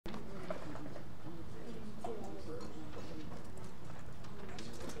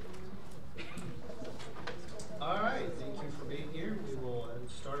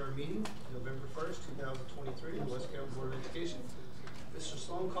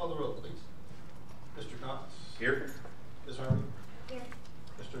Call the roll, please. Mr. Cox? Here. Ms. Harvey? Here.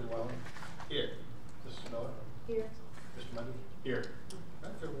 Mr. Llewellyn? Here. Mrs. Miller? Here. Mr. Mundy? Here. All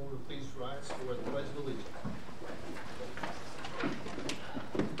right, if everyone would please rise for the Pledge of Allegiance.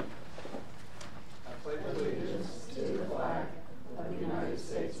 I pledge allegiance to the flag of the United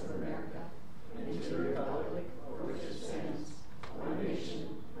States of America and to the republic for which it stands, one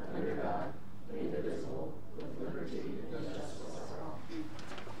nation, under God, indivisible, with liberty and justice for all.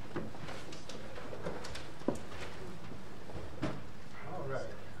 All right,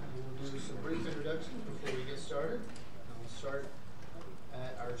 we'll do some brief introductions before we get started. I'll start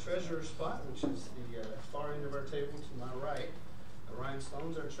at our treasurer spot, which is the far end of our table to my right. Ryan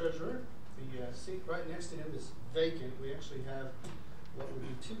Sloan's our treasurer. The seat right next to him is vacant. We actually have what would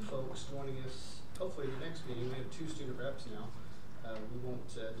be two folks joining us, hopefully the next meeting. We have two student reps now. We won't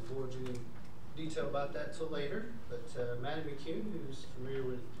divulge any detail about that till later, but Maddie McCune, who's familiar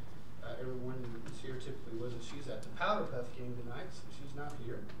with everyone who's here, typically wasn't. She's at the Powder Puff game tonight, so she's not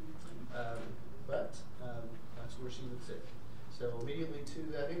here. But that's where she would sit. So immediately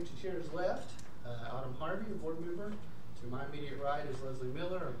to that empty chair is left, Autumn Harvey, a board member. To my immediate right is Leslie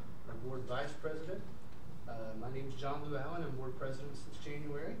Miller, our board vice president. My name is John Lou Allen. I'm board president since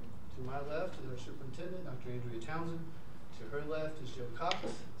January. To my left is our superintendent, Dr. Andrea Townsend. To her left is Joe Cox,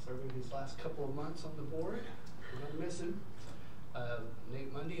 serving his last couple of months on the board. We're going to miss him.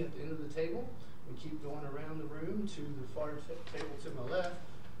 Nate Mundy at the end of the table. We keep going around the room to the far table to my left.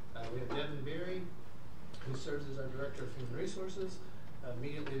 We have Devin Berry, who serves as our director of human resources.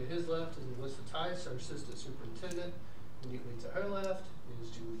 Immediately to his left is Melissa Tice, our assistant superintendent. Immediately to her left is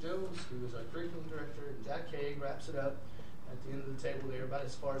Julie Jones, who is our curriculum director, and Jack Haig wraps it up at the end of the table there, about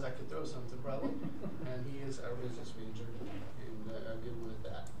as far as I could throw something probably. And he is our business manager, and a good one at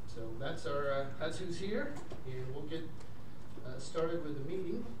that. So that's our that's who's here, and we'll get started with the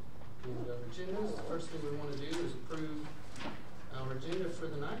meeting and our agendas. The first thing we want to do is approve our agenda for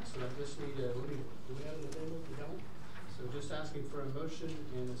the night. So I just need do we have an agenda? We don't. So just asking for a motion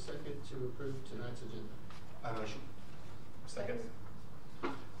and a second to approve tonight's agenda. I motion. Second.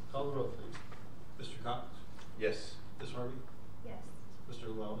 Call the roll, please. Mr. Cox? Yes. Ms. Harvey? Yes.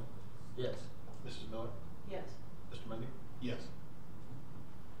 Mr. Llewellyn? Yes. Mrs. Miller? Yes. Mr. Mundy? Yes.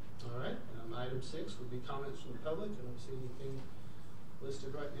 All right. Item 6 would be comments from the public. I don't see anything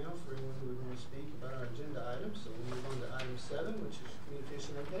listed right now for anyone who would want to speak about our agenda items. So we'll move on to item 7, which is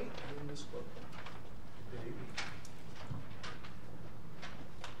communication update. Ms. Cook. Good evening.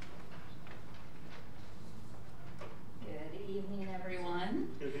 Good evening, everyone.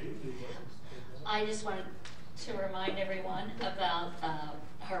 Good evening. I just wanted to remind everyone about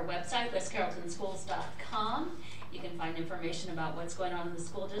our website, westcarrolltonschools.com. You can find information about what's going on in the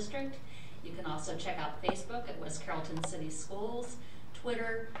school district. You can also check out Facebook at West Carrollton City Schools,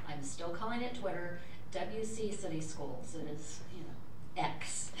 Twitter, I'm still calling it Twitter, WC City Schools. It is,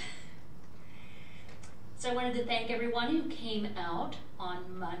 X. So I wanted to thank everyone who came out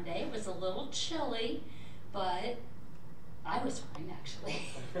on Monday. It was a little chilly, but I was fine, actually.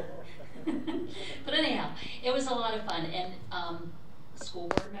 But anyhow, it was a lot of fun. And school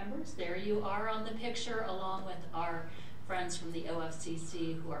board members, there you are on the picture, along with our friends from the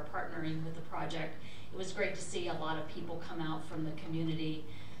OFCC who are partnering with the project. It was great to see a lot of people come out from the community,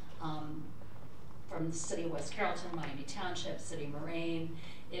 from the city of West Carrollton, Miami Township, City Moraine.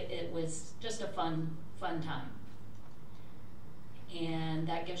 It was just a fun time. And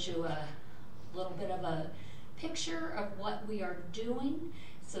that gives you a little bit of a picture of what we are doing.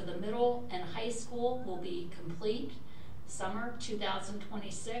 So the middle and high school will be complete summer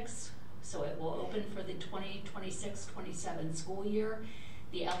 2026. So it will open for the 2026-27 school year.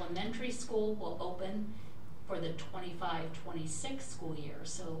 The elementary school will open for the 25-26 school year.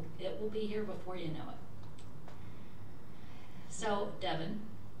 So it will be here before you know it. So Devin,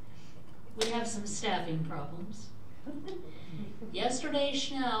 we have some staffing problems. Yesterday,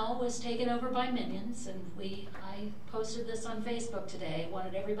 Schnell was taken over by minions, and I posted this on Facebook today.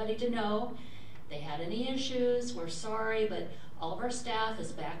 Wanted everybody to know if they had any issues. We're sorry, but all of our staff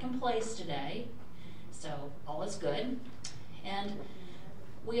is back in place today, so all is good. And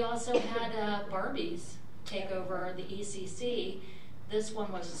we also had Barbies take over the ECC. This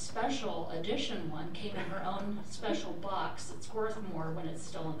one was a special edition one, came in her own special box. It's worth more when it's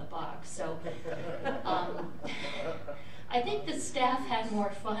still in the box. So I think the staff had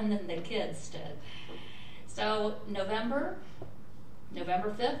more fun than the kids did. So November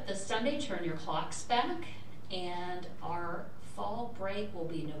 5th, this Sunday, turn your clocks back, and our fall break will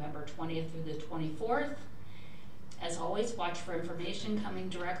be November 20th through the 24th. As always, watch for information coming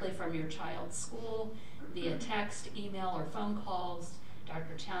directly from your child's school via text, email, or phone calls.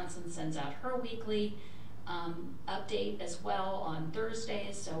 Dr. Townsend sends out her weekly update as well on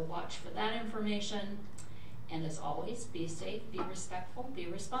Thursdays, so watch for that information. And as always, be safe, be respectful, be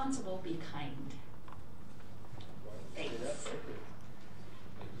responsible, be kind. Thanks. Thank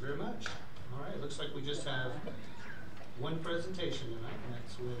you very much. All right, looks like we just have one presentation tonight, and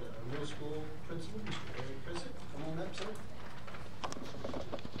that's with our middle school principal, Mr. Eric Prissick. Come on up, sir.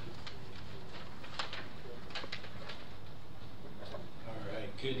 All right,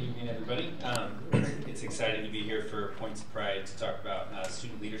 good evening, everybody. It's exciting to be here for Points of Pride to talk about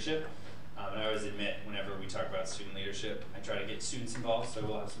student leadership. And I always admit, whenever we talk about student leadership, I try to get students involved, so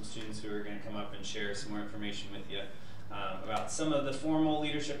we'll have some students who are going to come up and share some more information with you about some of the formal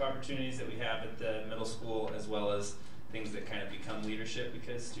leadership opportunities that we have at the middle school, as well as things that kind of become leadership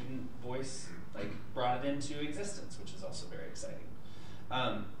because student voice brought it into existence, which is also very exciting.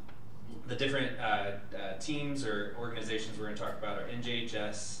 The different teams or organizations we're going to talk about are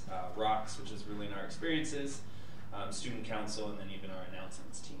NJHS, ROCKS, which is Ruling Our Experiences, Student Council, and then even our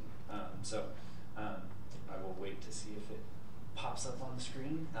announcements team. I will wait to see if it pops up on the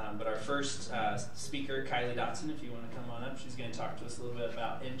screen. But our first speaker, Kylie Dotson, if you want to come on up, she's going to talk to us a little bit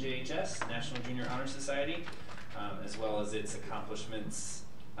about NJHS, National Junior Honor Society, as well as its accomplishments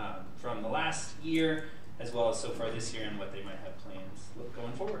from the last year, as well as so far this year and what they might have plans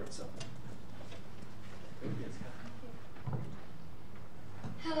going forward. So.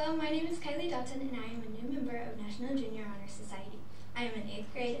 Hello, my name is Kylie Dotson, and I am a new member of National Junior Honor Society. I am in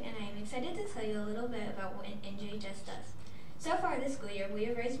 8th grade, and I am excited to tell you a little bit about what NJHS does. So far this school year, we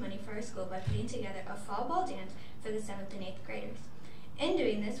have raised money for our school by putting together a fall ball dance for the 7th and 8th graders. In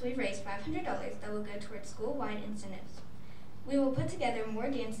doing this, we've raised $500 that will go towards school-wide incentives. We will put together more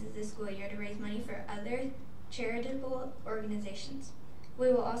dances this school year to raise money for other charitable organizations. We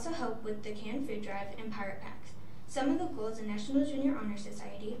will also help with the canned food drive and pirate packs. Some of the goals in National Junior Honor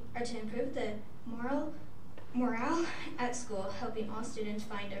Society are to improve the morale at school, helping all students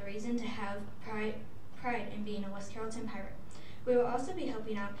find a reason to have pride in being a West Carrollton pirate. We will also be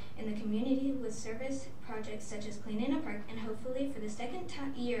helping out in the community with service projects such as cleaning a park and hopefully for the second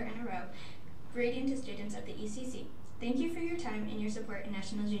year in a row, reading to students at the ECC. Thank you for your time and your support in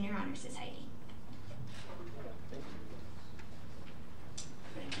National Junior Honor Society.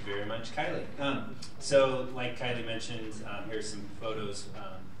 Thank you very much, Kylie. So like Kylie mentioned, here's some photos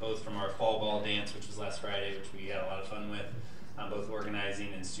both from our fall ball dance, which was last Friday, which we had a lot of fun with, both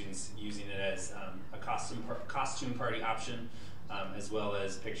organizing and students using it as a costume party option, as well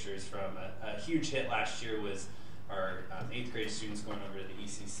as pictures from a huge hit last year was our 8th grade students going over to the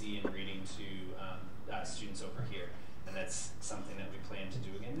ECC and reading to students over here. And that's something that we plan to do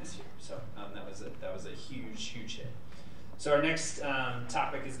again this year. So that was a huge hit. So our next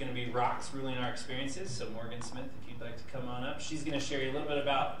topic is going to be ROCKS, Ruling Our Experiences. So Morgan Smith, if you'd like to come on up. She's going to share you a little bit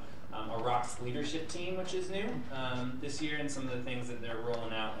about a ROCKS leadership team, which is new this year, and some of the things that they're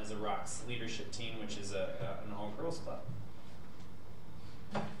rolling out as a ROCKS leadership team, which is an all-girls club.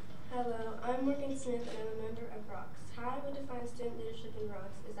 Hello, I'm Morgan Smith, and I'm a member of ROCKS. How I would define student leadership in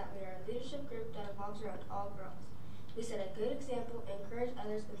ROCKS is that we are a leadership group that revolves around all girls. We set a good example, encourage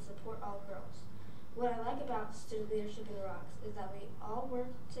others, and support all girls. What I like about student leadership in ROCKS is that we all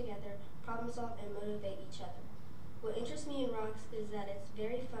work together, problem solve, and motivate each other. What interests me in ROCKS is that it's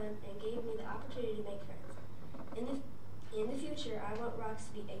very fun and gave me the opportunity to make friends. In the future, I want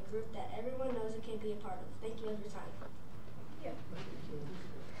ROCKS to be a group that everyone knows and can be a part of. Thank you for your time. Yeah.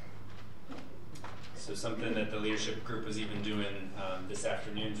 So something that the leadership group was even doing this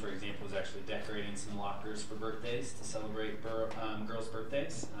afternoon, for example, is actually decorating some lockers for birthdays to celebrate girls'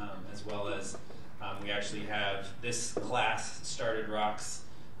 birthdays, as well as we actually have this class started ROCKS.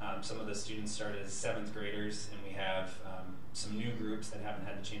 Some of the students started as 7th graders, and we have some new groups that haven't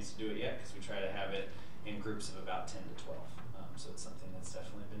had the chance to do it yet because we try to have it in groups of about 10 to 12. So it's something that's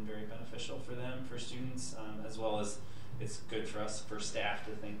definitely been very beneficial for them, for students, as well as it's good for us, for staff,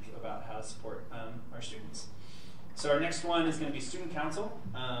 to think about how to support our students. So our next one is going to be Student Council.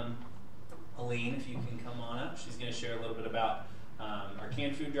 Aline, if you can come on up, she's going to share a little bit about our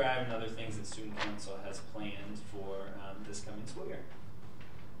canned food drive and other things that Student Council has planned for this coming school year.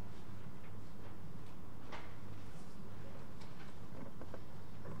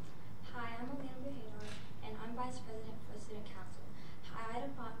 Hi, I'm Alina Buhador, and I'm Vice President for Student Council. I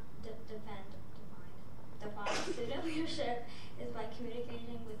define student leadership is by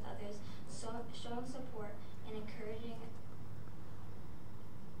communicating with others, showing support, and encouraging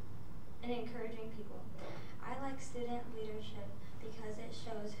people. I like student leadership because it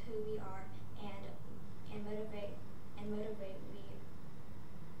shows who we are and motivate me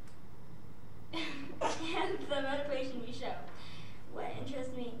and the motivation we show. What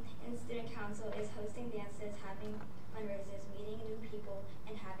practicing dances, having fundraisers, meeting new people,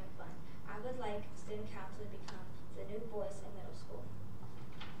 and having fun. I would like student council to become the new voice in middle school.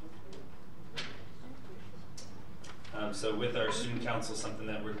 So with our student council, something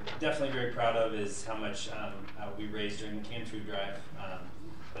that we're definitely very proud of is how much we raised during the canned food drive.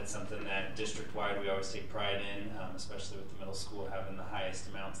 That's something that district-wide we always take pride in, especially with the middle school having the highest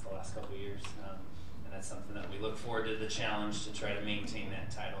amounts the last couple of years. And that's something that we look forward to the challenge to try to maintain that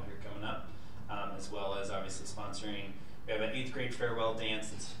title here coming up, as well as obviously sponsoring. We have an 8th grade farewell dance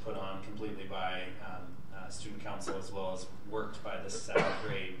that's put on completely by student council, as well as worked by the 7th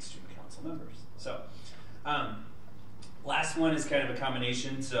grade student council members. So last one is kind of a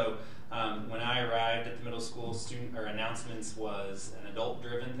combination. So when I arrived at the middle school, announcements was an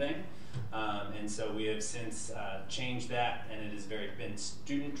adult-driven thing, and so we have since changed that, and it has been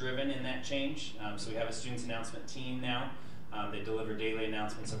student-driven in that change. So we have a students announcement team now. They deliver daily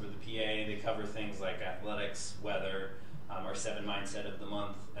announcements over the PA. They cover things like athletics, weather, our 7 Mindset of the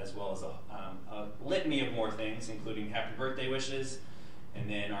month, as well as a litany of more things, including happy birthday wishes, and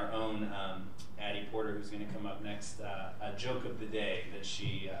then our own Addie Porter, who's going to come up next, a joke of the day that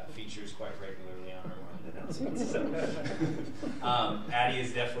she features quite regularly on our morning announcements. So, Addie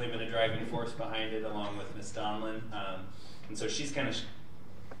has definitely been a driving force behind it, along with Miss Donlin. And so she's kind of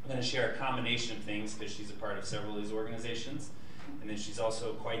going to share a combination of things because she's a part of several of these organizations. And then she's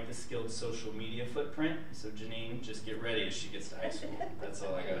also quite the skilled social media footprint. So Janine, just get ready as she gets to high school. That's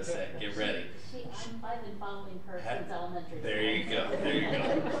all I gotta say. Get ready. I've been following her since elementary school. There you go. There you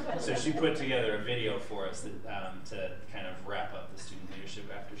go. So she put together a video for us that, to kind of wrap up the student leadership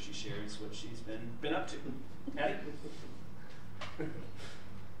after she shares what she's been up to. Addie?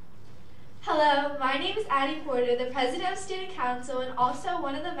 Hello, my name is Addie Porter, the president of Student Council and also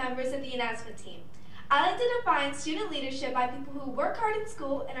one of the members of the announcement team. I like to define student leadership by people who work hard in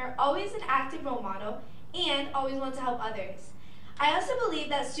school and are always an active role model and always want to help others. I also believe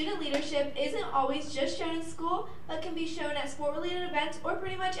that student leadership isn't always just shown in school, but can be shown at sport-related events or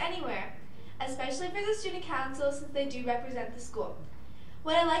pretty much anywhere, especially for the student council since they do represent the school.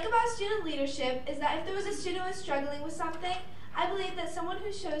 What I like about student leadership is that if there was a student who was struggling with something, I believe that someone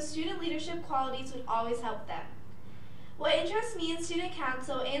who shows student leadership qualities would always help them. What interests me in student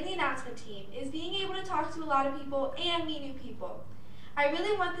council and the announcement team is being able to talk to a lot of people and meet new people. I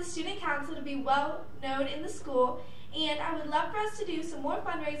really want the student council to be well known in the school, and I would love for us to do some more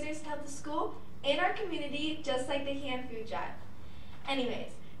fundraisers to help the school and our community, just like the canned food drive.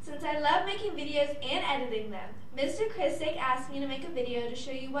 Anyways, since I love making videos and editing them, Mr. Christick asked me to make a video to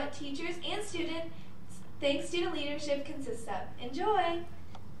show you what teachers and students think student leadership consists of. Enjoy!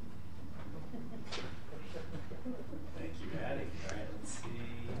 Thank you, Addie. All right, let's see.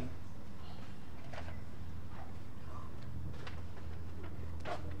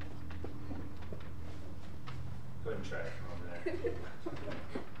 Go ahead and try it from over there.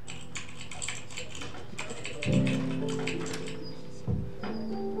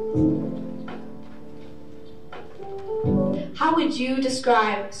 How would you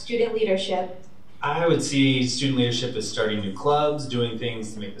describe student leadership? I would see student leadership as starting new clubs, doing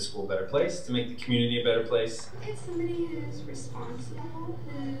things to make the school a better place, to make the community a better place. It's somebody who's responsible,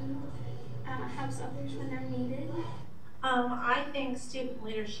 who helps others when they're needed. I think student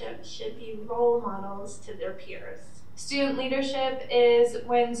leadership should be role models to their peers. Student leadership is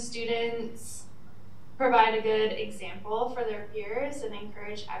when students provide a good example for their peers and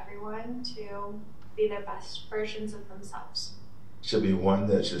encourage everyone to be their best versions of themselves. Should be one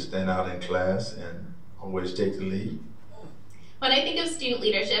that should stand out in class and always take the lead. When I think of student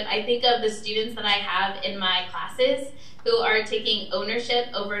leadership, I think of the students that I have in my classes who are taking ownership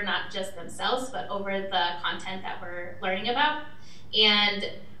over not just themselves, but over the content that we're learning about. And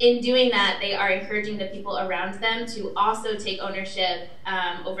in doing that, they are encouraging the people around them to also take ownership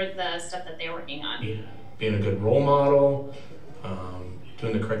over the stuff that they're working on. Yeah. Being a good role model,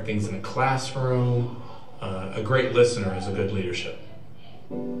 doing the correct things in the classroom, a great listener is a good leadership.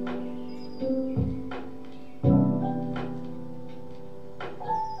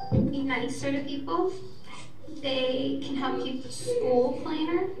 Be nicer to people. They can help keep the school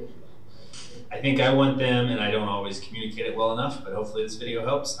cleaner. I think I want them, and I don't always communicate it well enough, but hopefully this video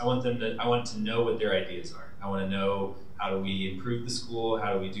helps. I want to know what their ideas are. I want to know, how do we improve the school?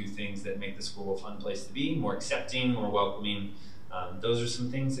 How do we do things that make the school a fun place to be, more accepting, more welcoming? Those are some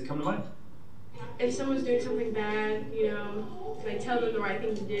things that come to mind. If someone's doing something bad, you know, like tell them the right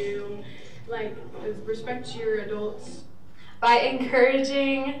thing to do, like respect your adults. By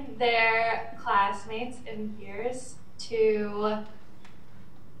encouraging their classmates and peers to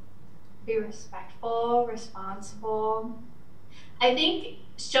be respectful, responsible. I think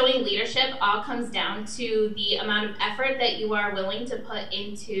showing leadership all comes down to the amount of effort that you are willing to put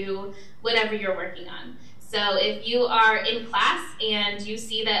into whatever you're working on. So if you are in class and you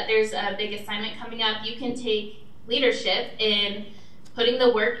see that there's a big assignment coming up, you can take leadership in putting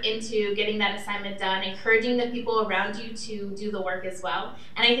the work into getting that assignment done, encouraging the people around you to do the work as well.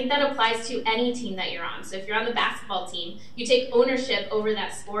 And I think that applies to any team that you're on. So if you're on the basketball team, you take ownership over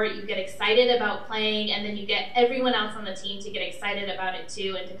that sport, you get excited about playing, and then you get everyone else on the team to get excited about it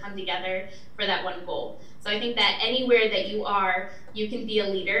too and to come together for that one goal. So I think that anywhere that you are, you can be a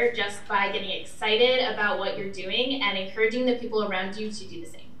leader just by getting excited about what you're doing and encouraging the people around you to do the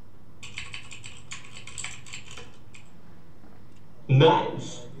same.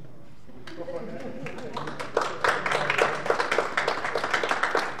 Nice.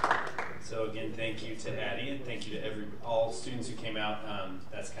 So again, thank you to Addie, and thank you to all students who came out.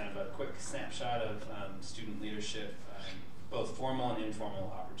 That's kind of a quick snapshot of student leadership, both formal and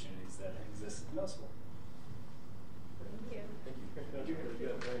informal opportunities that exist in middle school.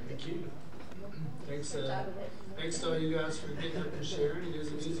 Thank you. Thanks to all you guys for getting up and sharing. It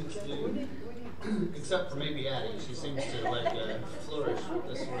isn't easy to do, except for maybe Addie. She seems to flourish with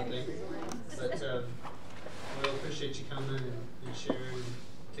this sort of thing. But we'll appreciate you coming and sharing, and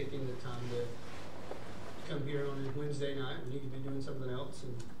taking the time to come here on a Wednesday night when you could be doing something else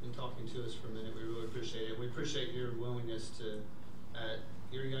and talking to us for a minute. We really appreciate it. We appreciate your willingness to, at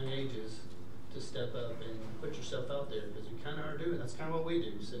your young ages, to step up and put yourself out there, because you kind of are doing. That's kind of what we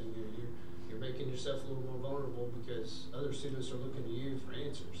do sitting here. You're making yourself a little more vulnerable because other students are looking to you for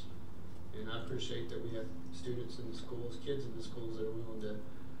answers. And I appreciate that we have students in the schools, kids in the schools that are willing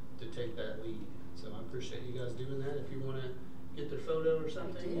to take that lead. So I appreciate you guys doing that. If you want to get their photo or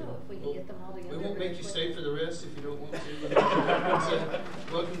something, if we can get them all together. We won't make you stay for the rest if you don't want to.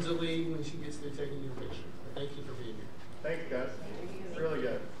 Welcome to leave when she gets through taking your picture. Thank you for being here. Thank you, guys. It's really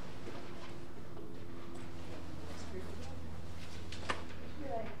good.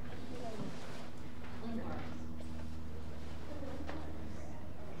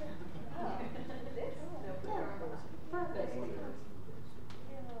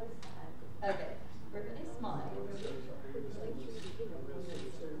 Okay, Brittany, smile.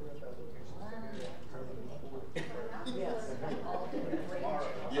 Yes.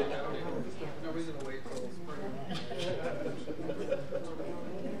 No reason to wait till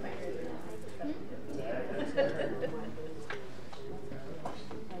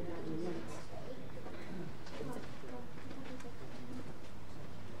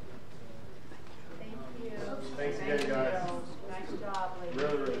Thanks again, guys. Nice job, ladies.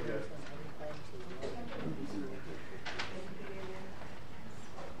 Really, really good.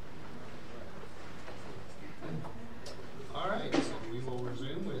 All right, so we will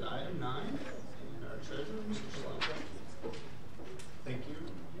resume with item 9 and our treasurer, Mr. Sloan. Thank you.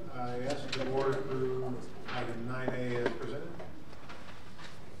 I ask the board approve item 9A as presented.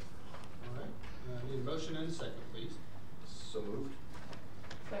 All right, need a motion and a second, please. So moved.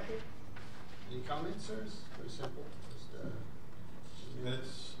 Second. Any comments, sir? It's pretty simple. Just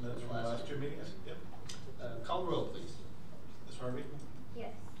Minutes from the last two meetings. Yep. call the roll, please. Ms. Harvey?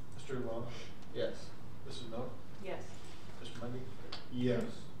 Yes. Mr. Llewellyn? Yes. Mrs. Miller? Yes. Mr. Mundy? Yes.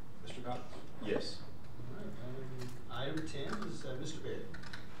 Mr. Cox? Yes. All right, item 10 is Mr. Baird.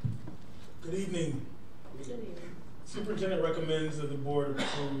 Good evening. Superintendent recommends that the board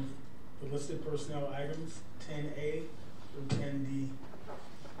approve the listed personnel items 10A through 10D.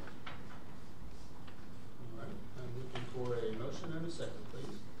 All right, I'm looking for a motion and a second,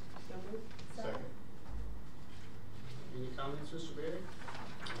 please. Second. Any comments, Mr. Baird?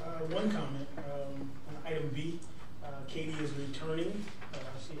 One comment on item B. Katie is returning.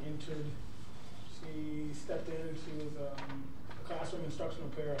 She stepped in. She was a classroom instructional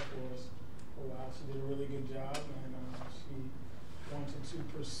para for us for a while. She did a really good job, and she wanted to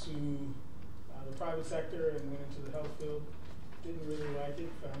pursue the private sector and went into the health field. Didn't really like it,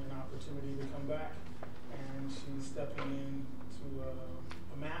 found an opportunity to come back, and she's stepping in to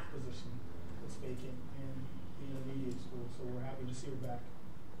a math position that's vacant in the intermediate school, so we're happy to see her back.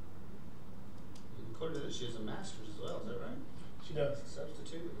 And according to this, she has a master's as well, is that right? She does.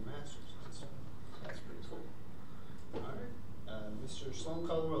 Substitute with a master's. That's pretty cool. All right, Mr. Sloan,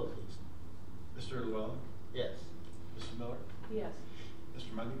 call the roll, please. Mr. Llewellyn? Yes. Mrs. Miller? Yes.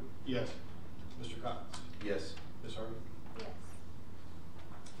 Mr. Mundy? Yes. Mr. Cox? Yes. Ms. Harvey? Yes.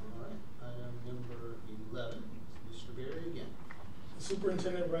 All right, item number 11, Mr. Berry again. The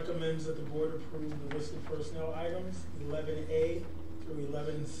superintendent recommends that the board approve the listed personnel items 11A through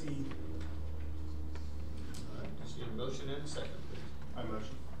 11C. All right, just need a motion and a second, please. I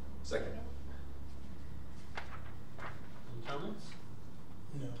motion. Second. Any comments?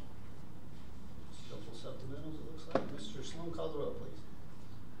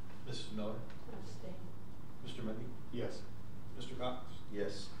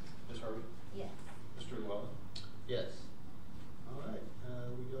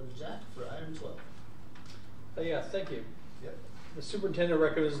 Yeah, thank you. Yep. The superintendent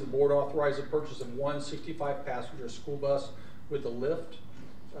recommends the board authorize the purchase of one 65-passenger school bus with a lift,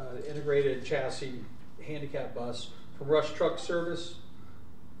 integrated chassis handicap bus from Rush Truck Service,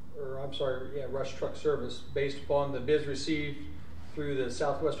 Rush Truck Service, based upon the bids received through the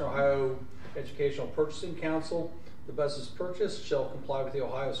Southwestern Ohio Educational Purchasing Council. The buses purchased shall comply with the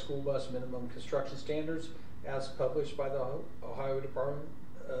Ohio School Bus Minimum Construction Standards as published by the Ohio Department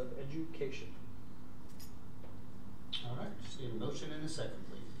of Education. All right, just need a motion and a second,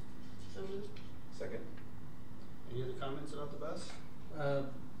 please. So moved. Second. Any other comments about the bus?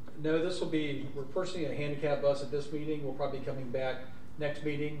 No, we're purchasing a handicap bus at this meeting. We'll probably be coming back next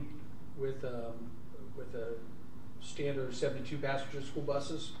meeting with a standard 72-passenger school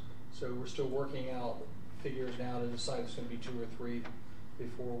buses. So we're still working out figures now to decide if it's going to be 2 or 3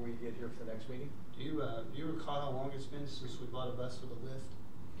 before we get here for the next meeting. Do you recall how long it's been since we bought a bus with a lift?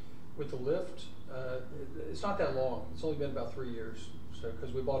 With the lift, it's not that long. It's only been about 3 years. So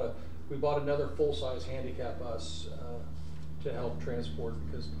because we bought another full-size handicap bus to help transport,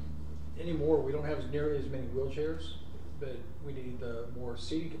 because anymore we don't have nearly as many wheelchairs, but we need more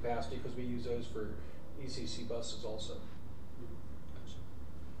seating capacity because we use those for ECC buses also. Gotcha.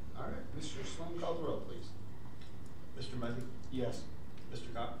 All right, Mr. Sloan, call the roll, please. Mr. Mundy? Yes.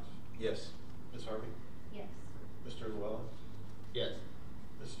 Mr. Cox? Yes. Ms. Harvey? Yes. Mr. Llewellyn? Yes.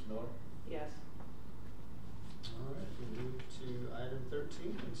 Mrs. Miller? Yes. All right, we move to item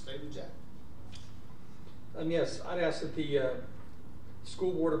 13 and stay with Jack. Yes, I'd ask that the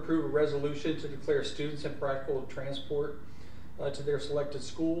school board approve a resolution to declare students in practical transport to their selected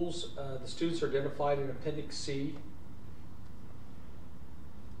schools. The students are identified in Appendix C.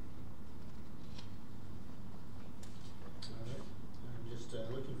 All right, I'm just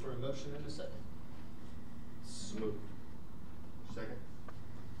looking for a motion and a second. So moved. Second.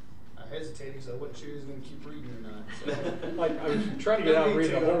 I hesitated because I wasn't sure he was going to keep reading or not. So. I was trying to get out and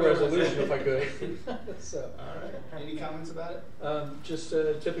read the whole resolution if I could. So. All right. Any comments about it? Just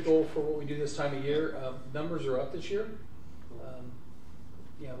typical for what we do this time of year. Numbers are up this year.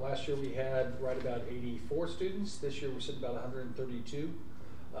 Last year we had right about 84 students. This year we're sitting about 132.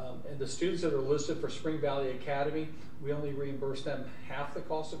 And the students that are listed for Spring Valley Academy, we only reimburse them half the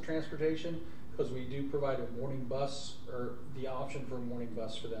cost of transportation because we do provide a morning bus, or the option for a morning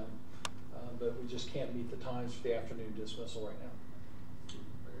bus for them. But we just can't meet the times for the afternoon dismissal right now.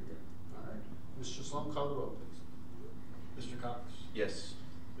 Very good. All right. Mr. Sloan, call the roll, please. Mr. Cox? Yes.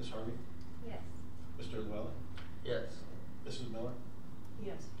 Ms. Harvey? Yes. Mr. Llewellyn? Yes. Mrs. Miller?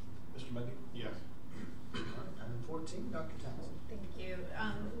 Yes. Mr. Mundy? Yes. All right. Item 14, Dr. Townsend. Thank you.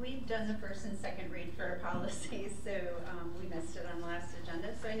 We've done the first and second read for our policies, so we missed it on the last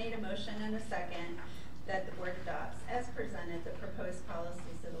agenda. So I need a motion and a second that the board adopts as presented the proposed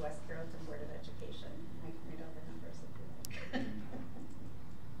policies of the West Carrollton Board of Education. I can read all the numbers if you like.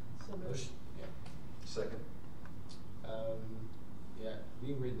 So motion. Yeah. Second. Yeah,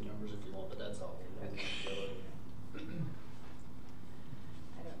 you can read the numbers if you want, but that's all. I don't think so.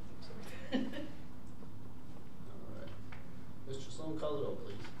 All right. Mr. Sloan, call the roll,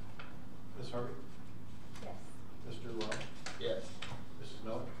 please. Ms. Harvey? Yes. Mr. Llewellyn? Yes. Mrs.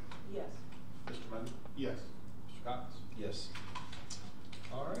 Miller? Yes. Mr. Mundy? Yes. Mr. Cox? Yes.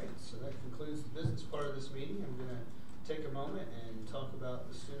 All right, so that concludes the business part of this meeting. I'm going to take a moment and talk about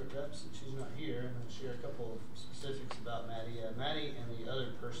the student rep since she's not here. I'm going to share a couple of specifics about Maddie. Maddie and the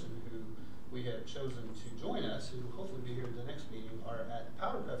other person who we have chosen to join us, who will hopefully be here at the next meeting, are at the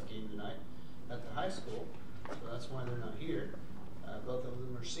Powder Puff game tonight at the high school. So that's why they're not here. Both of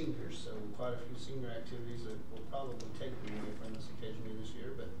them are seniors, so quite a few senior activities that will probably take them away from us occasionally this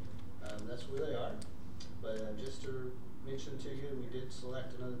year, but that's where they are. But just to mention to you, we did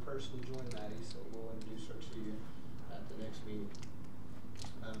select another person to join Maddie, so we'll introduce her to you at the next meeting.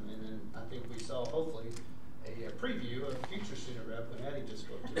 And then I think we saw, hopefully, a preview of future student rep when Addie just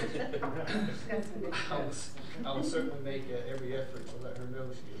spoke to us. I will certainly make every effort to let her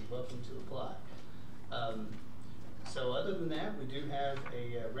know she is welcome to apply. So other than that, we do have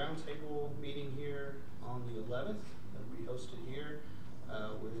a roundtable meeting here on the 11th that we hosted here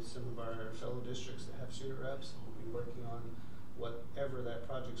with some of our fellow districts that have student reps. We'll be working on whatever that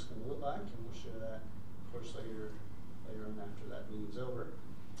project's going to look like, and we'll share that, of course, later on after that meeting's over.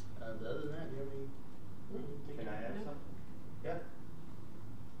 But other than that, do you have any? Can I add something? Yeah.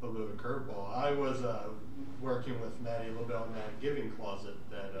 A little bit of a curveball. I was working with Maddie a little bit on that giving closet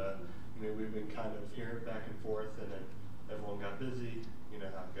that we've been kind of hearing back and forth, and then everyone got busy. You know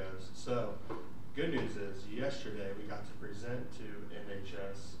how it goes. So, good news is yesterday we got to present to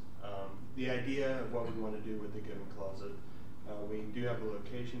NHS the idea of what we want to do with the giving closet. We do have a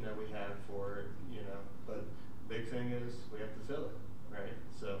location that we have for it, but big thing is we have to fill it, right?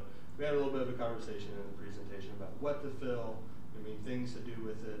 So we had a little bit of a conversation in the presentation about what to fill, I mean, things to do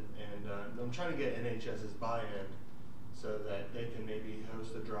with it, and I'm trying to get NHS's buy-in so that they can maybe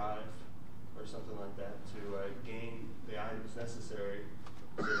host a drive or something like that to gain the items necessary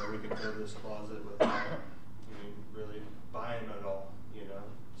so that we can fill this closet without really buying it all, you know.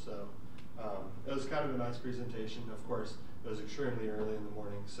 So it was kind of a nice presentation. Of course, it was extremely early in the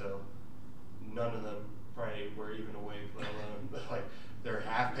morning, so none of them probably were even awake, let alone like they're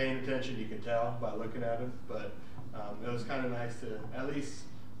half paying attention. You can tell by looking at them, but it was kind of nice to at least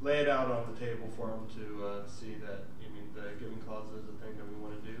lay it out on the table for them to see that the giving closet is a thing that we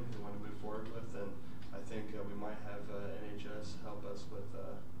want to do, we want to move forward with, and I think we might have NHS help us with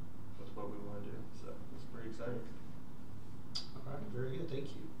what we want to do. So it's pretty exciting. All right, very good.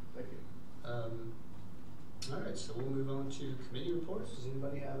 Thank you. Thank you. All right, so we'll move on to committee reports. Does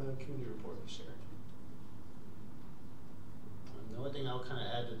anybody have a committee report to share? The only thing I'll kind of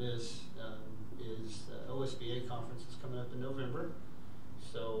add to this is the OSBA conference is coming up in November.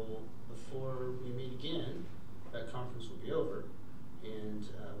 So before we meet again, that conference will be over. And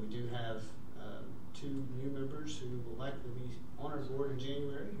we do have 2 new members who will likely be on our board in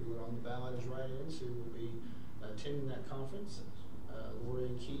January, who are on the ballot as write-ins, who will be attending that conference, Lori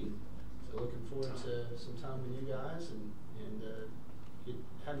and Keith. So looking forward to some time with you guys and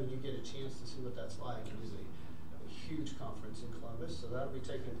having you get a chance to see what that's like. It is a huge conference in Columbus, so that'll be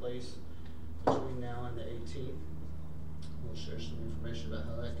taking place between now and the 18th. We'll share some information about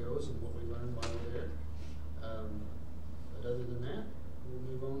how that goes and what we learned while we're there. But other than that, we'll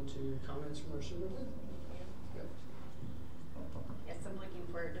move on to comments from our superintendent. Yep. Yes, I'm looking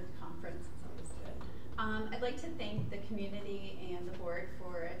forward to the conference. It's always good. I'd like to thank the community and the board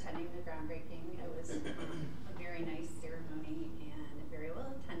for attending the groundbreaking. It was a very nice ceremony and very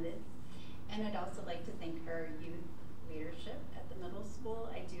well attended. And I'd also like to thank our youth leadership at the middle school.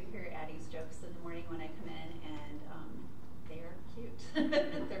 I do hear Addie's jokes in the morning when I come in, and they are cute.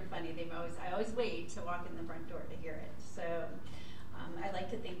 They're funny. I always wait to walk in the front door to hear it. So I'd like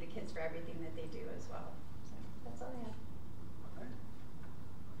to thank the kids for everything that they do as well. So that's all I have. All right.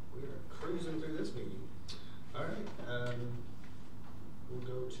 We are cruising through this meeting. All right. We'll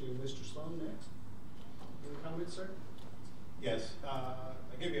go to Mr. Sloan next. Any comments, sir? Yes. I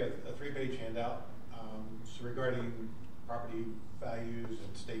gave you a 3-page handout so regarding property values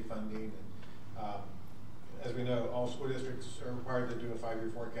and state funding. And, as we know, all school districts are required to do a 5-year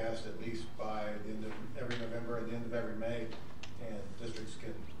forecast at least by the end of every November and the end of every May. And districts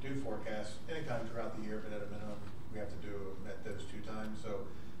can do forecasts anytime throughout the year, but at a minimum, we have to do them at those 2 times. So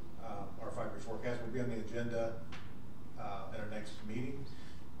our 5-year forecast will be on the agenda at our next meeting.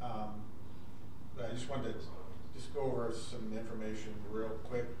 But I just wanted to go over some information real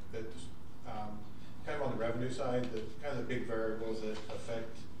quick that kind of on the revenue side, kind of the big variables that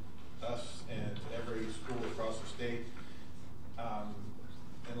affect us and every school across the state.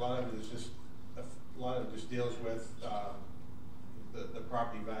 And a lot of it just deals with the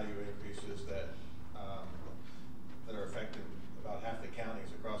property value increases that are affecting about half the counties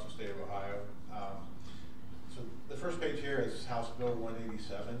across the state of Ohio. So the first page here is House Bill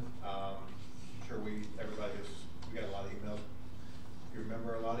 187. I'm sure we got a lot of emails. If you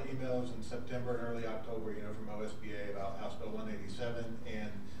remember, a lot of emails in September and early October, from OSBA about House Bill 187,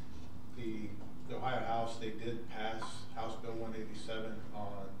 and the Ohio House, they did pass House Bill 187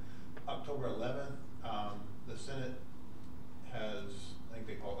 on October 11th. The Senate has, I think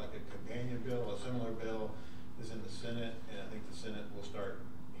they call it like a companion bill, a similar bill is in the Senate, and I think the Senate will start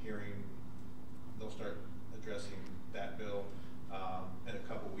addressing that bill in a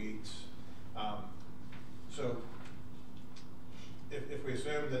couple weeks. So if we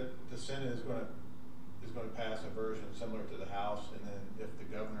assume that the Senate is going to pass a version similar to the House, and then if the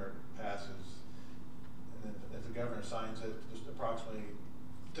governor passes, and then if the governor signs it just approximately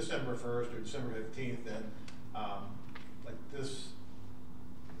December 1st or December 15th, then like this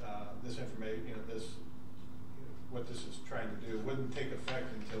information, what this is trying to do wouldn't take effect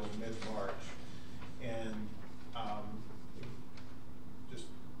until mid-March. And just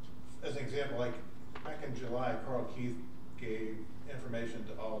as an example, like back in July, Carl Keith gave information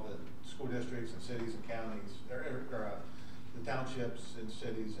to all the school districts and cities and counties, or the townships and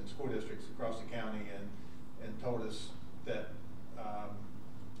cities and school districts across the county, and told us that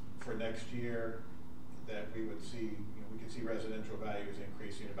for next year that we would see, we could see residential values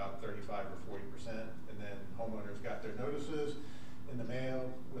increasing about 35 or 40%, and then homeowners got their notices in the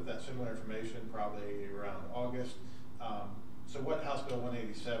mail with that similar information probably around August. So what House Bill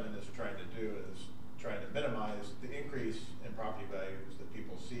 187 is trying to do is trying to minimize the increase in property values that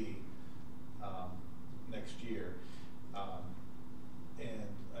people see next year. year. And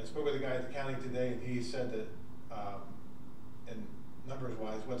I spoke with a guy at the county today, and he said that, and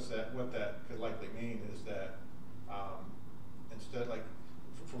numbers-wise, what that could likely mean is that instead, like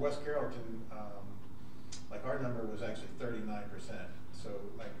for West Carrollton, like our number was actually 39%. So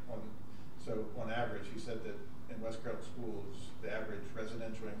like on average, he said that in West Carrollton schools, the average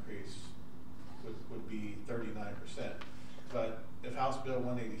residential increase would be 39%. But if House Bill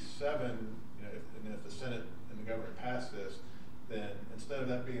 187, if the Senate and the governor pass this, then instead of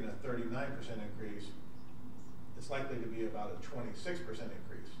that being a 39% increase, it's likely to be about a 26%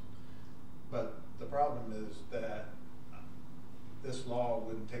 increase. But the problem is that this law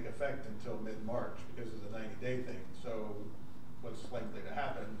wouldn't take effect until mid-March because of the 90-day thing. So what's likely to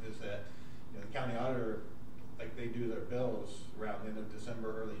happen is that the county auditor, like they do their bills around the end of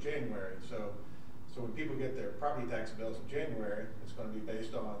December, early January. So when people get their property tax bills in January, it's going to be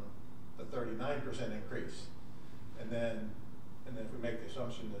based on the 39% increase. And then if we make the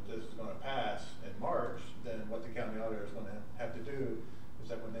assumption that this is going to pass in March, then what the county auditor is going to have to do is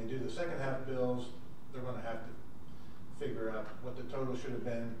that when they do the second half bills, they're going to have to figure out what the total should have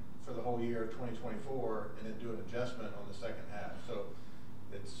been for the whole year of 2024 and then do an adjustment on the second half. So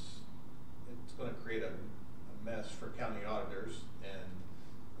it's going to create a mess for county auditors and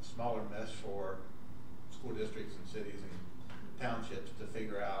a smaller mess for school districts and cities and townships to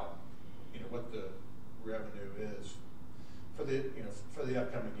figure out what the revenue is for the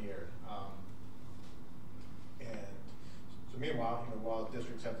upcoming year. And so meanwhile, while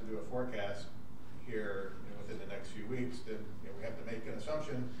districts have to do a forecast here within the next few weeks, then we have to make an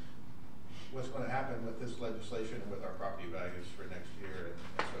assumption what's going to happen with this legislation and with our property values for next year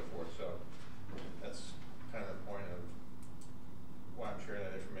and so forth. So that's kind of the point of why I'm sharing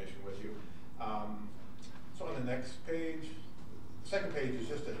that information with you. So on the next page, the second page is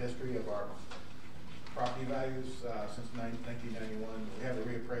just a history of our property values since 1991. We have a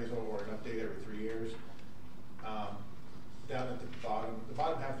reappraisal or an update every 3 years. Down at the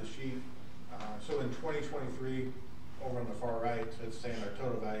bottom half of the sheet, so in 2023, over on the far right, so it's saying our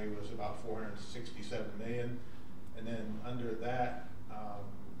total value was about $467 million. And then under that,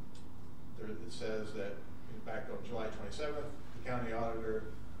 it says that back on July 27th, the county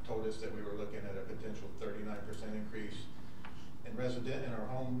auditor told us that we were looking at a potential 39% increase in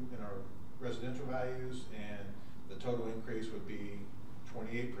our residential values, and the total increase would be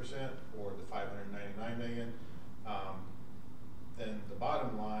 28%, or the $599 million. Then the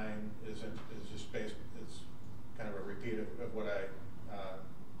bottom line is just based. It's kind of a repeat of what I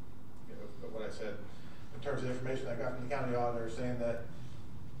said in terms of information I got from the county auditor, saying that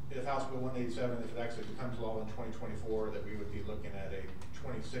if House Bill 187, if it actually becomes law in 2024, that we would be looking at a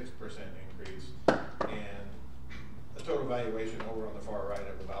 26% increase and a total valuation over on the far right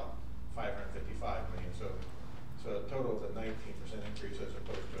of about $555 million. So a total of a 19% increase as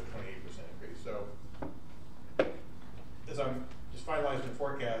opposed to a 28% increase. So as I'm just finalizing the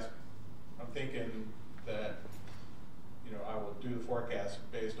forecast, I'm thinking that I will do the forecast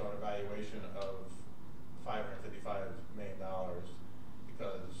based on a valuation of $555 million,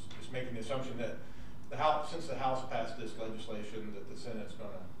 because just making the assumption that since the House passed this legislation, that the Senate's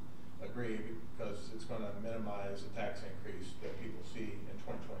going to agree, because it's going to minimize the tax increase that people see in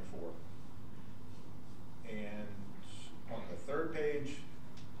 2024. And on the third page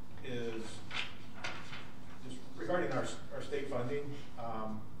is just regarding our state funding.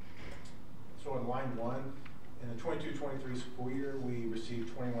 So on line 1, in the 22-23 school year, we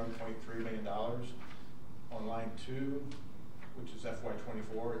received $21.3 million. On line 2, which is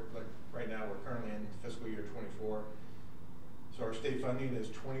FY24, like right now we're currently in fiscal year 24. So our state funding is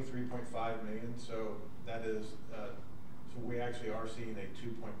 $23.5 million. So that is, so we actually are seeing a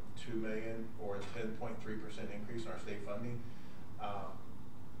 $2.2 million or a 10.3% increase in our state funding.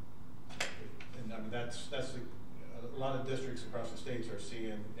 And I mean, that's a lot of districts across the states are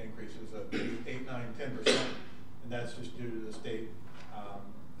seeing increases of 8, 9, 10%, and that's just due to the state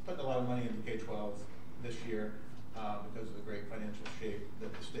putting a lot of money into K-12 this year because of the great financial shape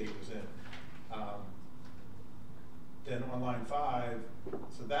that the state was in. Then on line 5,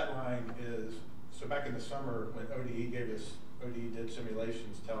 so that line is, so back in the summer when ODE did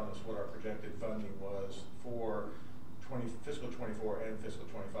simulations telling us what our projected funding was for fiscal 24 and fiscal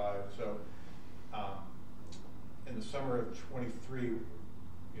 25. So in the summer of 23,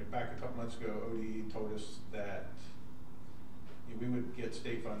 back a couple months ago, ODE told us that we would get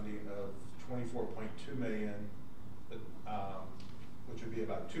state funding of $24.2 million, which would be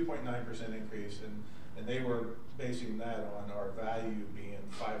about 2.9% increase, and they were basing that on our value being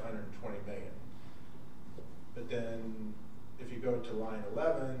 $520 million. But then if you go to line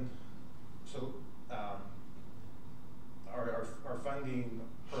 11, so our funding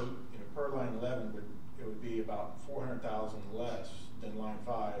per line 11 would be about 400,000 less than line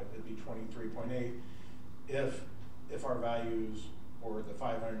 5. It'd be 23.8 if our values were the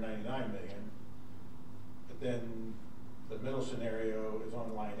 599 million. But then the middle scenario is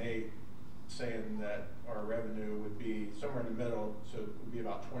on line 8, saying that our revenue would be somewhere in the middle, so it would be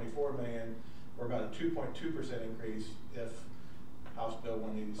about 24 million, or about a 2.2% increase if House Bill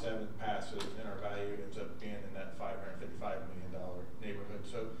 187 passes and our value ends up being in that $555 million neighborhood.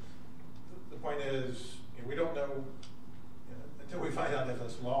 So the point is, we don't know, until we find out if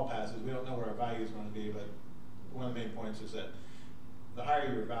this law passes, we don't know where our value is going to be, but one of the main points is that the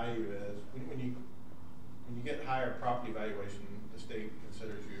higher your value is, when you get higher property valuation, the state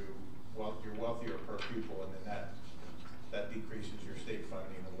considers you're wealthier per pupil, and then that decreases your state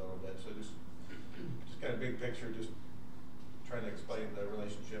funding a little bit. So just kind of big picture, just trying to explain the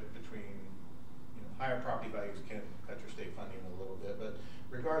relationship between higher property values can cut your state funding a little bit, but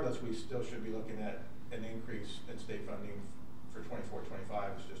regardless, we still should be looking at an increase in state funding for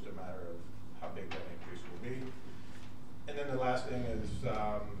 24-25. It's just a matter of how big that increase will be. And then the last thing is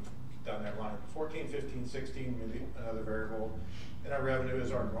down there line 14, 15, 16, maybe another variable in our revenue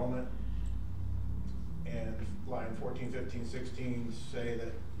is our enrollment. And line 14, 15, 16 say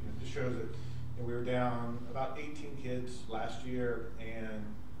that just shows that we were down about 18 kids last year, and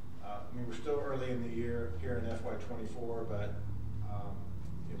I mean, we're still early in the year here in FY24, but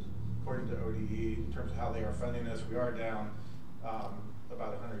according to ODE, in terms of how they are funding us, we are down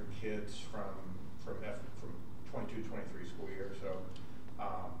about 100 kids from 22-23 school year. So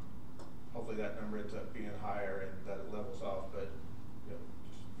hopefully that number ends up being higher and that it levels off. But just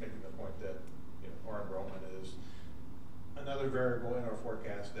making the point that our enrollment is another variable in our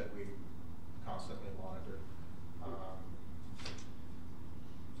forecast that we constantly monitor.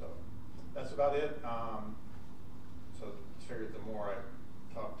 So that's about it. So I figured the more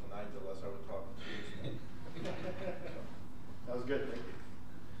I talk tonight, the less I would talk to you. That was good, thank you.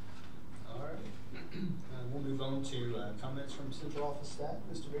 All right. We'll move on to comments from central office staff.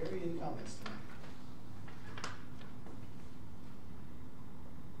 Mr. Berry, any comments tonight?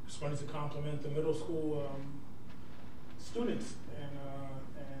 Just wanted to compliment the middle school students and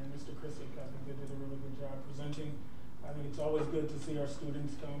Mr. Chrisick. I think they did a really good job presenting. I think it's always good to see our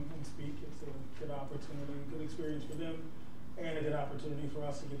students come and speak. It's a good opportunity, a good experience for them, and a good opportunity for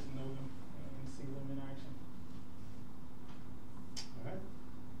us to get to know them and see them in action. All right.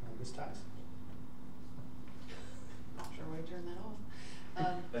 Ms. Tyson. Not sure why I turned that off.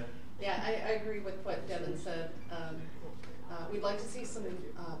 Yeah, I agree with what Devin said. We'd like to see some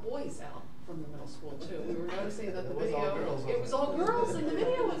boys out from the middle school too. We were noticing that the video, it was all girls, and the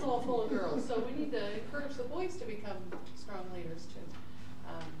video was all full of girls. So we need to encourage the boys to become strong leaders too.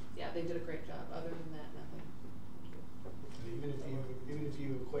 Yeah, they did a great job. Other than that, nothing. Even if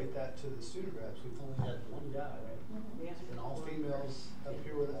you equate that to the student reps, we've only had one guy, right? Mm-hmm. Yeah. And all females up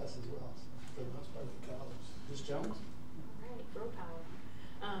here with us as well. So for the most part of the college. Ms. Jones? All right, girl power.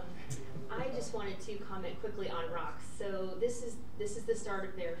 I just wanted to comment quickly on Rocks. So this is the start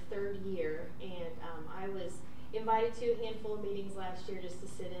of their 3rd year, and I was invited to a handful of meetings last year just to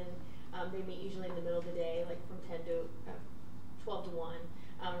sit in. They meet usually in the middle of the day, like from 12 to 1.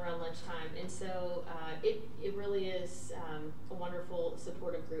 Around lunchtime, and so it really is a wonderful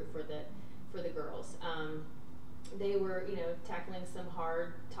supportive group for the girls. They were tackling some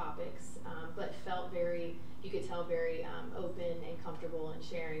hard topics, but felt you could tell very open and comfortable in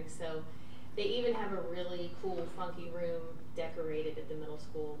sharing. So they even have a really cool funky room decorated at the middle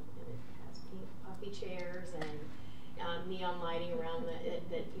school, and it has pink puffy chairs and neon lighting around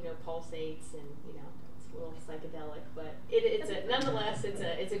that pulsates, and a little psychedelic, but nonetheless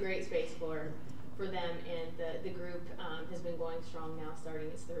it's a great space for them, and the group has been going strong now, starting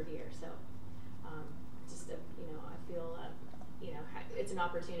its 3rd year. So I feel it's an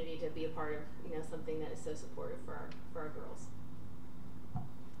opportunity to be a part of something that is so supportive for our girls.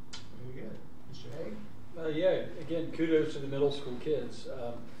 Very good, Mr. Haig. Yeah, again, kudos to the middle school kids.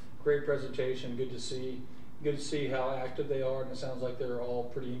 Great presentation. Good to see how active they are, and it sounds like they're all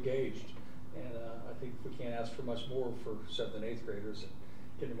pretty engaged. And I think we can't ask for much more for 7th and 8th graders and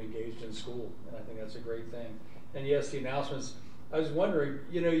get them engaged in school. And I think that's a great thing. And yes, the announcements, I was wondering,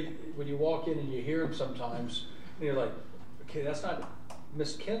 when you walk in and you hear them sometimes, and you're like, okay, that's not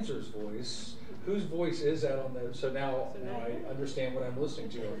Miss Kinzer's voice. Whose voice is that on the, so now I understand what I'm listening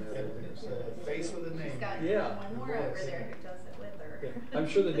to on there. Face with a name. Yeah. One more over there who does it with her. Yeah. I'm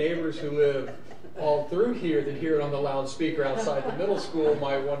sure the neighbors who live all through here that hear it on the loudspeaker outside the middle school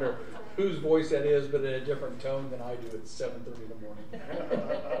might wonder whose voice that is, but in a different tone than I do at 7:30 in the morning.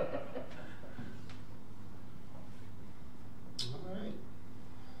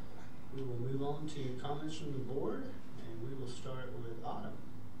 comments from the board, and we will start with Autumn.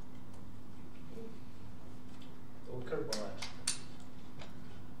 Old curveball action.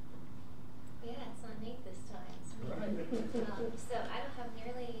 Yeah, it's not Nate this time. Right. So I don't have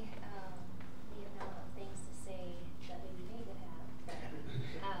nearly the amount of things to say that maybe Nate would have. But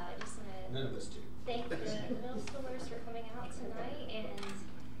I just want to None of us do. thank the middle schoolers for coming out tonight, and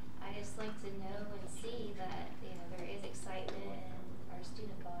I just like to know and see that there is excitement in our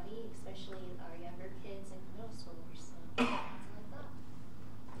student body, especially our younger kids and middle schoolers. So that's all I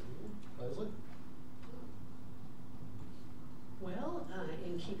thought. Leslie? Well,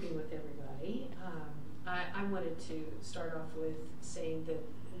 in keeping with everybody, I wanted to start off with saying that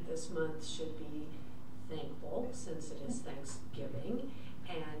this month should be thankful since it is Thanksgiving.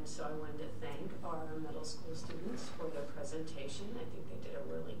 And so I wanted to thank our middle school students for their presentation. I think they did a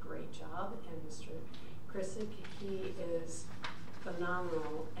really great job. And Mr. Krissick, he is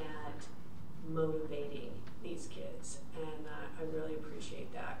phenomenal at motivating these kids. And I really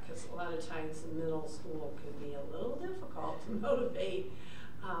appreciate that, because a lot of times the middle school can be a little difficult to motivate.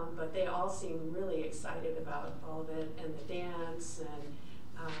 But they all seem really excited about all of it, and the dance, and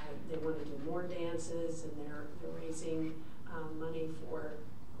they want to do more dances, and they're raising money for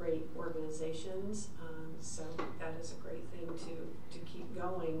great organizations. So that is a great thing to keep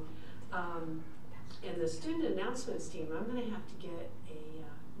going. And the student announcements team, I'm going to have to get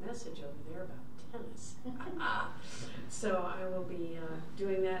a message over there about tennis. So I will be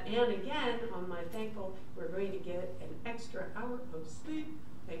doing that. And again, on my thankful, we're going to get an extra hour of sleep.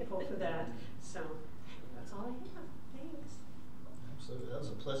 Thankful for that. So that's all I have. Thanks. Absolutely. That was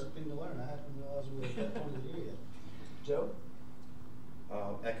a pleasant thing to learn. I hadn't realized we were at that point of the year yet. Joe?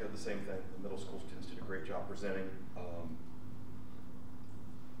 Echo the same thing. The middle school students did a great job presenting.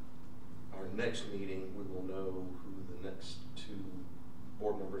 Our next meeting, we will know who the next two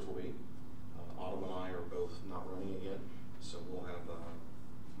board members will be. Autumn and I are both not running again, so we'll have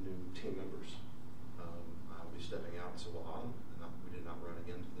new team members. I'll be stepping out, so will Autumn. We did not run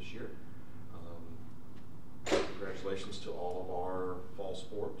again this year. Congratulations to all of our fall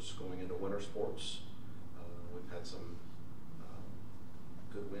sports going into winter sports. We've had some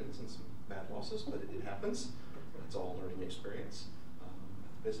good wins and some bad losses, but it happens. It's all a learning experience.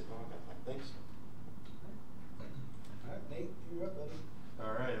 Basically, all I got. Thanks. All right, Nate, you're up, buddy.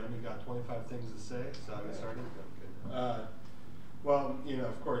 All right, I only got 25 things to say, so I'm going to start. Well,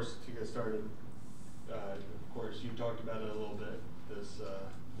 of course, to get started, of course, you talked about it a little bit.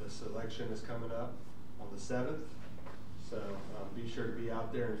 This election is coming up on the 7th, so be sure to be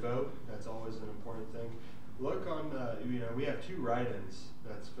out there and vote. That's always an important thing. Look on, we have 2 write-ins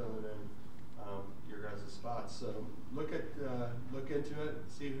that's filling in your guys' spots. So look into it,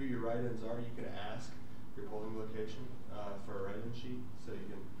 see who your write-ins are. You can ask your polling location for a write-in sheet, so you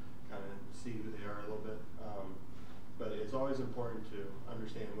can kind of see who they are a little bit. But it's always important to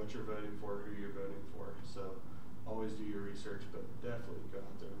understand what you're voting for, who you're voting for. So always do your research, but definitely go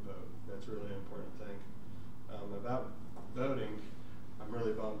out there and vote. That's really an important thing. About voting, I'm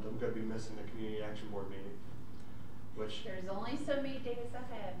really bummed. I'm going to be missing the Community Action Board meeting. Which, there's only so many days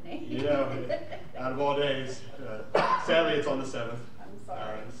ahead, Nate. Out of all days. Sadly, it's on the 7th. I'm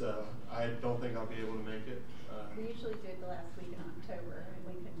sorry. So I don't think I'll be able to make it. We usually do it the last week in October, and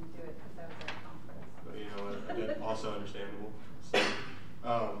we couldn't do it because that was our conference. But also understandable. So,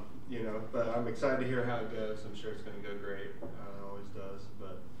 but I'm excited to hear how it goes. I'm sure it's going to go great. It always does.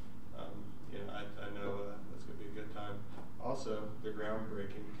 But I know it's going to be a good time. Also, the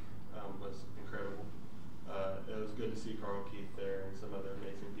groundbreaking was incredible. It was good to see Carl Keith there and some other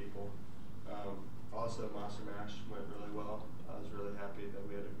amazing people. Also, Monster Mash went really well. I was really happy that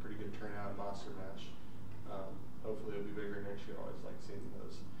we had a pretty good turnout at Monster Mash. Hopefully it'll be bigger next year. I always like seeing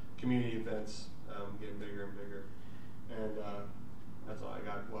those community events getting bigger and bigger. And that's all I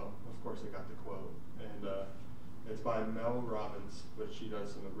got. Well, of course I got the quote. And it's by Mel Robbins, which she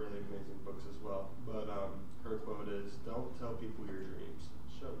does some really amazing books as well. But her quote is, "Don't tell people your dreams,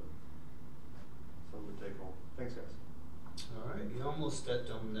 show them." Something to take home. Thanks, guys. All right, you almost stepped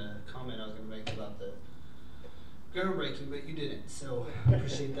on the comment I was going to make about the groundbreaking, but you didn't. So I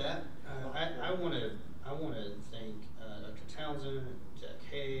appreciate that. I want to thank Dr. Townsend and Jack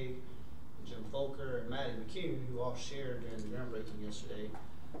Haig, and Jim Volker, and Maddie McCune, who all shared during the groundbreaking yesterday,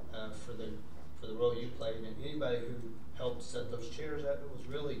 for the role you played, and anybody who helped set those chairs up. It was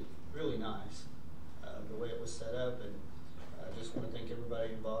really, really nice the way it was set up, and I just want to thank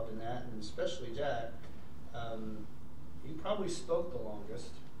everybody involved in that, and especially Jack. You probably spoke the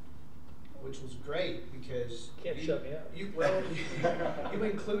longest, which was great because shut me up.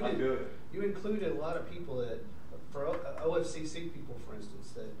 You included a lot of people that for OFCC people, for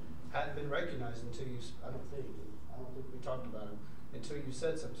instance, that hadn't been recognized until you, I don't think we talked about them until you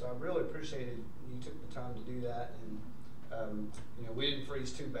said something. So I really appreciated you took the time to do that, and you know, we didn't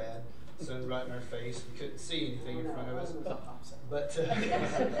freeze too bad. Sun's right in our face. We couldn't see anything in front of us, but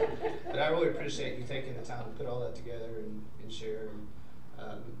I really appreciate you taking the time to put all that together and share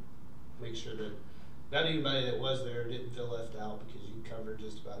and make sure that not anybody that was there didn't feel left out, because you covered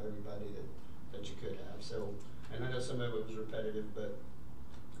just about everybody that you could have. So, and I know some of it was repetitive, but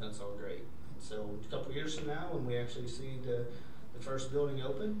that's all great. So a couple years from now, when we actually see the first building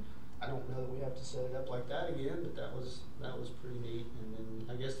open, I don't know that we have to set it up like that again, but that was pretty neat. And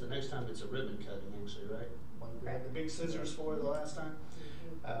then I guess the next time it's a ribbon cutting, actually, right? Like we had the big scissors for the last time.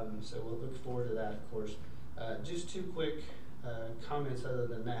 So we'll look forward to that, of course. Just two quick comments other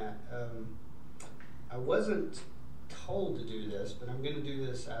than that. I wasn't told to do this, but I'm going to do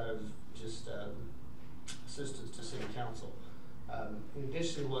this out of just assistance to City Council. In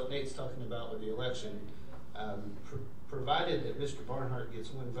addition to what Nate's talking about with the election, provided that Mr. Barnhart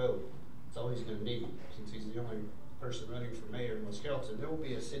gets one vote, that's all he's going to need, since he's the only person running for mayor in West Carrollton. There will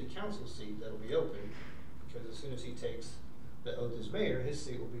be a City Council seat that will be open, because as soon as he takes the oath as mayor, his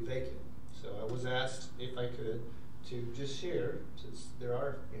seat will be vacant. So I was asked if I could to just share, since there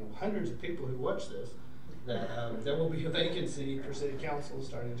are hundreds of people who watch this, that there will be a vacancy for City Council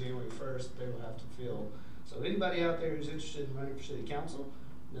starting January 1st. They will have to fill. So anybody out there who's interested in running for City Council,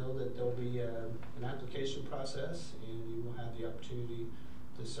 know that there will be an application process, and you will have the opportunity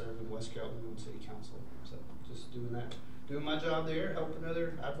to serve in West Carrollton City Council. So just doing my job there, helping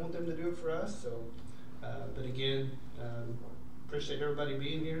I want them to do it for us. So, but again, appreciate everybody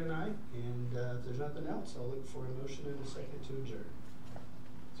being here tonight. And if there's nothing else, I'll look for a motion and a second to adjourn.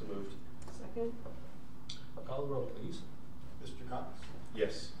 So moved. Second. Call the roll, please. Mr. Cox?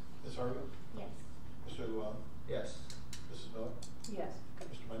 Yes. Ms. Harville? Yes. Mr. Llewellyn? Yes. Mrs. Miller? Yes.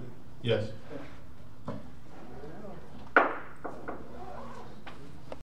 Mr. Mundy? Yes.